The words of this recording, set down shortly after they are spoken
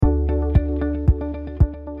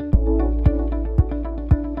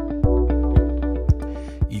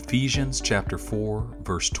Ephesians chapter 4,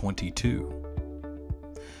 verse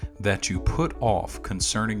 22. That you put off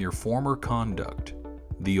concerning your former conduct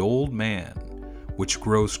the old man, which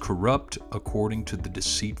grows corrupt according to the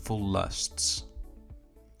deceitful lusts.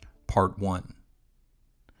 Part 1.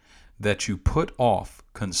 That you put off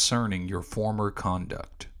concerning your former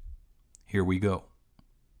conduct. Here we go.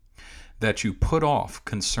 That you put off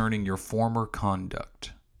concerning your former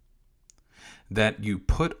conduct. That you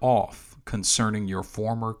put off concerning your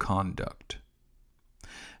former conduct.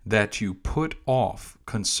 That you put off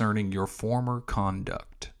concerning your former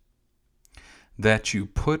conduct. That you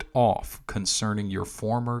put off concerning your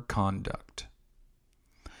former conduct.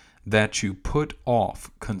 That you put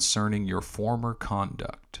off concerning your former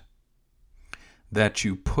conduct. That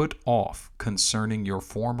you put off concerning your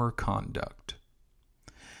former conduct.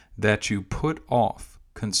 That you put off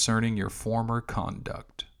concerning your former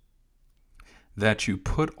conduct. That you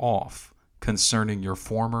put off concerning your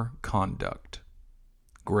former conduct.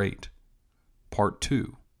 Great. Part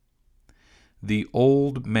 2. The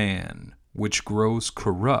old man which grows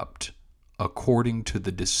corrupt according to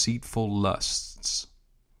the deceitful lusts.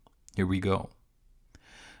 Here we go.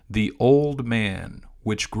 The old man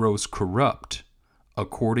which grows corrupt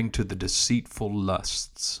according to the deceitful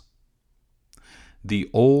lusts. The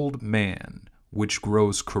old man which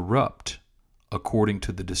grows corrupt according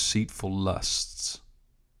to the deceitful lusts.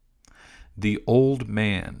 The old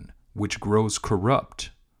man which grows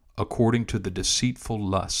corrupt according to the deceitful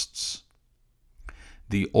lusts.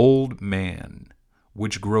 The old man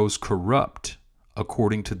which grows corrupt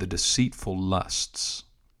according to the deceitful lusts.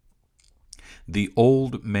 The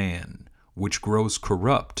old man which grows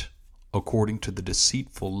corrupt according to the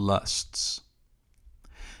deceitful lusts.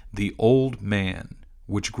 The old man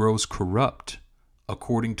which grows corrupt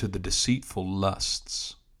according to the deceitful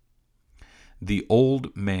lusts. The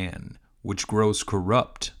old man which grows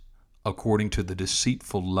corrupt according to the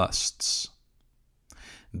deceitful lusts.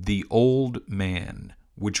 The old man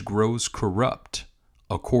which grows corrupt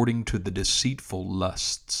according to the deceitful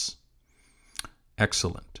lusts.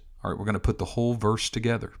 Excellent. All right, we're going to put the whole verse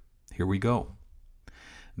together. Here we go.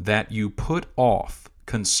 That you put off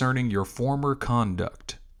concerning your former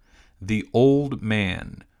conduct the old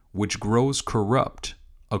man which grows corrupt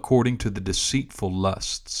according to the deceitful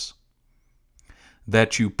lusts.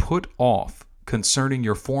 That you put off concerning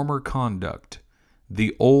your former conduct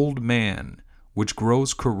the old man which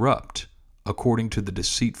grows corrupt according to the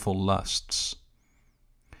deceitful lusts.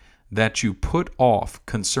 That you put off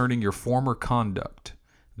concerning your former conduct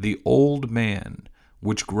the old man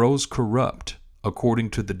which grows corrupt according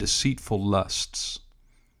to the deceitful lusts.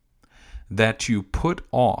 That you put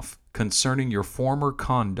off concerning your former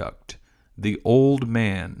conduct the old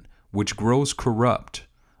man which grows corrupt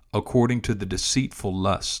according to the deceitful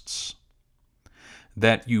lusts.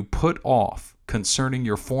 That you put off concerning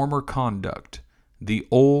your former conduct the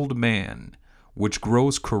old man which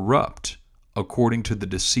grows corrupt according to the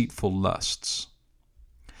deceitful lusts.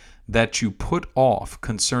 That you put off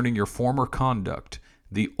concerning your former conduct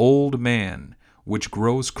the old man which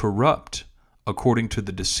grows corrupt according to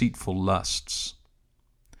the deceitful lusts.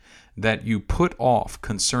 That you put off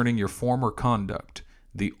concerning your former conduct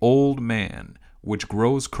the old man which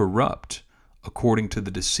grows corrupt according to the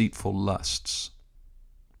deceitful lusts.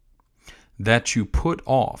 That you put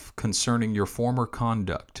off concerning your former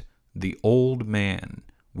conduct the old man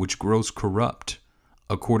which grows corrupt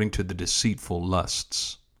according to the deceitful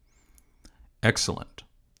lusts. Excellent.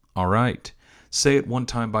 All right. Say it one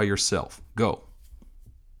time by yourself. Go.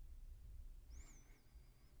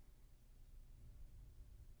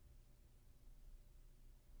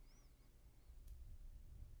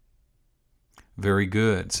 Very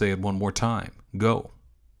good. Say it one more time. Go.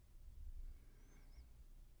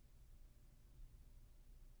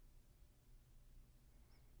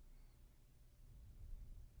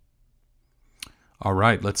 All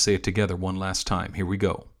right, let's say it together one last time. Here we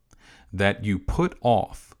go. That you put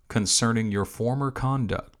off concerning your former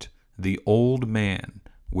conduct the old man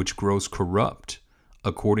which grows corrupt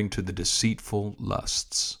according to the deceitful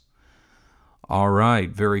lusts. All right,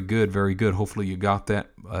 very good, very good. Hopefully you got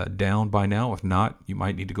that down by now. If not, you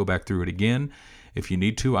might need to go back through it again. If you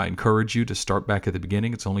need to, I encourage you to start back at the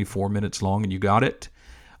beginning. It's only 4 minutes long and you got it.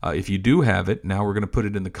 If you do have it, now we're going to put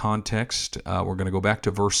it in the context. We're going to go back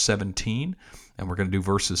to verse 17, and we're going to do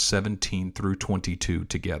verses 17 through 22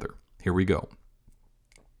 together. Here we go.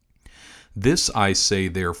 This I say,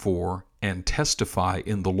 therefore, and testify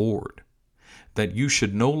in the Lord, that you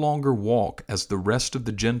should no longer walk as the rest of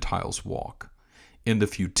the Gentiles walk, in the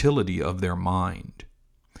futility of their mind,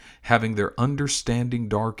 having their understanding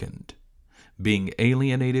darkened, being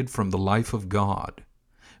alienated from the life of God,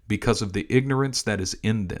 because of the ignorance that is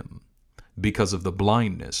in them, because of the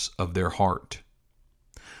blindness of their heart,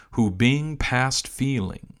 who being past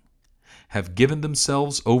feeling have given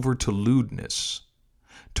themselves over to lewdness,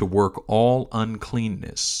 to work all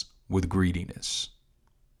uncleanness with greediness.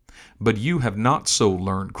 But you have not so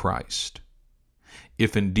learned Christ,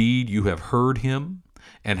 if indeed you have heard him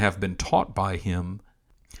and have been taught by him,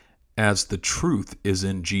 as the truth is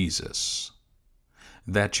in Jesus,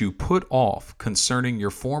 that you put off concerning your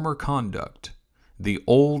former conduct the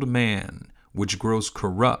old man which grows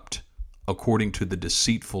corrupt according to the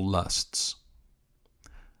deceitful lusts.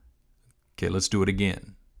 Okay, let's do it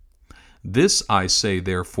again. This I say,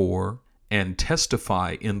 therefore, and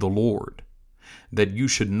testify in the Lord, that you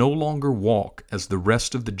should no longer walk as the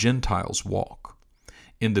rest of the Gentiles walk,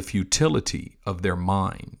 in the futility of their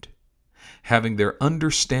mind, having their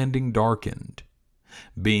understanding darkened,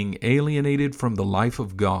 being alienated from the life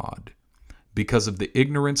of God, because of the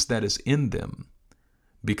ignorance that is in them,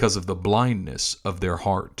 because of the blindness of their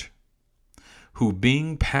heart, who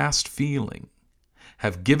being past feeling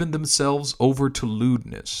have given themselves over to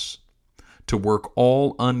lewdness, to work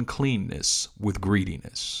all uncleanness with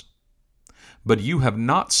greediness. But you have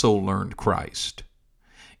not so learned Christ,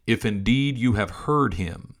 if indeed you have heard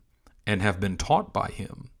him and have been taught by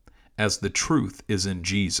him, as the truth is in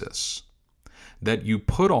Jesus, that you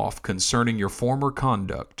put off concerning your former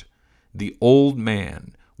conduct the old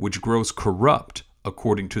man which grows corrupt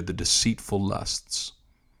according to the deceitful lusts.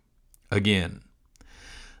 Again,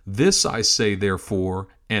 this I say, therefore,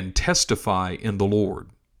 and testify in the Lord,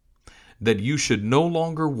 that you should no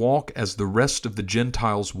longer walk as the rest of the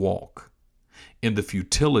Gentiles walk, in the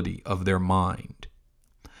futility of their mind,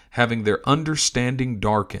 having their understanding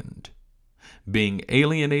darkened, being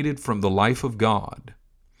alienated from the life of God,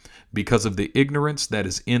 because of the ignorance that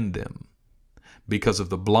is in them, because of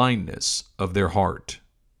the blindness of their heart,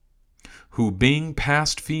 who being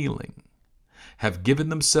past feeling have given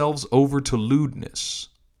themselves over to lewdness,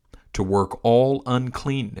 to work all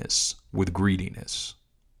uncleanness with greediness.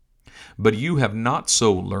 But you have not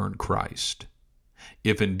so learned Christ,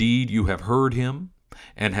 if indeed you have heard him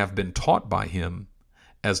and have been taught by him,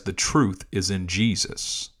 as the truth is in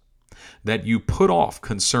Jesus, that you put off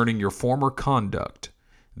concerning your former conduct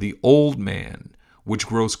the old man which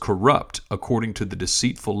grows corrupt according to the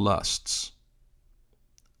deceitful lusts.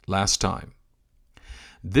 Last time.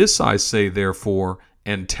 This I say, therefore,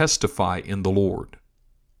 and testify in the Lord,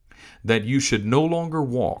 that you should no longer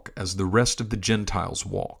walk as the rest of the Gentiles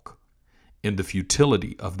walk, in the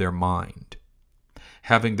futility of their mind,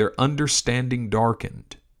 having their understanding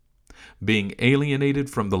darkened, being alienated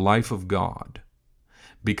from the life of God,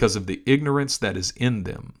 because of the ignorance that is in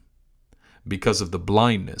them, because of the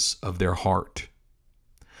blindness of their heart,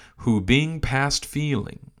 who being past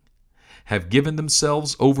feeling have given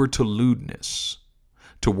themselves over to lewdness,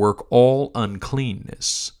 to work all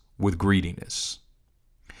uncleanness with greediness.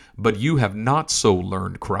 But you have not so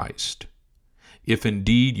learned Christ, if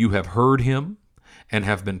indeed you have heard him and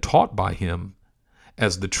have been taught by him,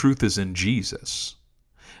 as the truth is in Jesus,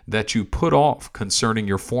 that you put off concerning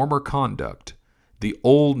your former conduct the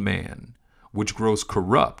old man which grows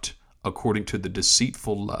corrupt according to the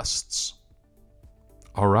deceitful lusts.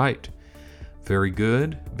 All right. Very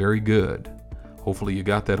good. Very good. Hopefully you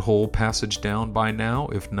got that whole passage down by now.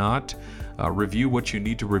 If not, review what you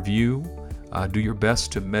need to review. Do your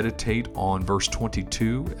best to meditate on verse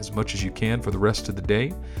 22 as much as you can for the rest of the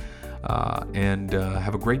day. And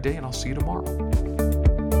have a great day, and I'll see you tomorrow.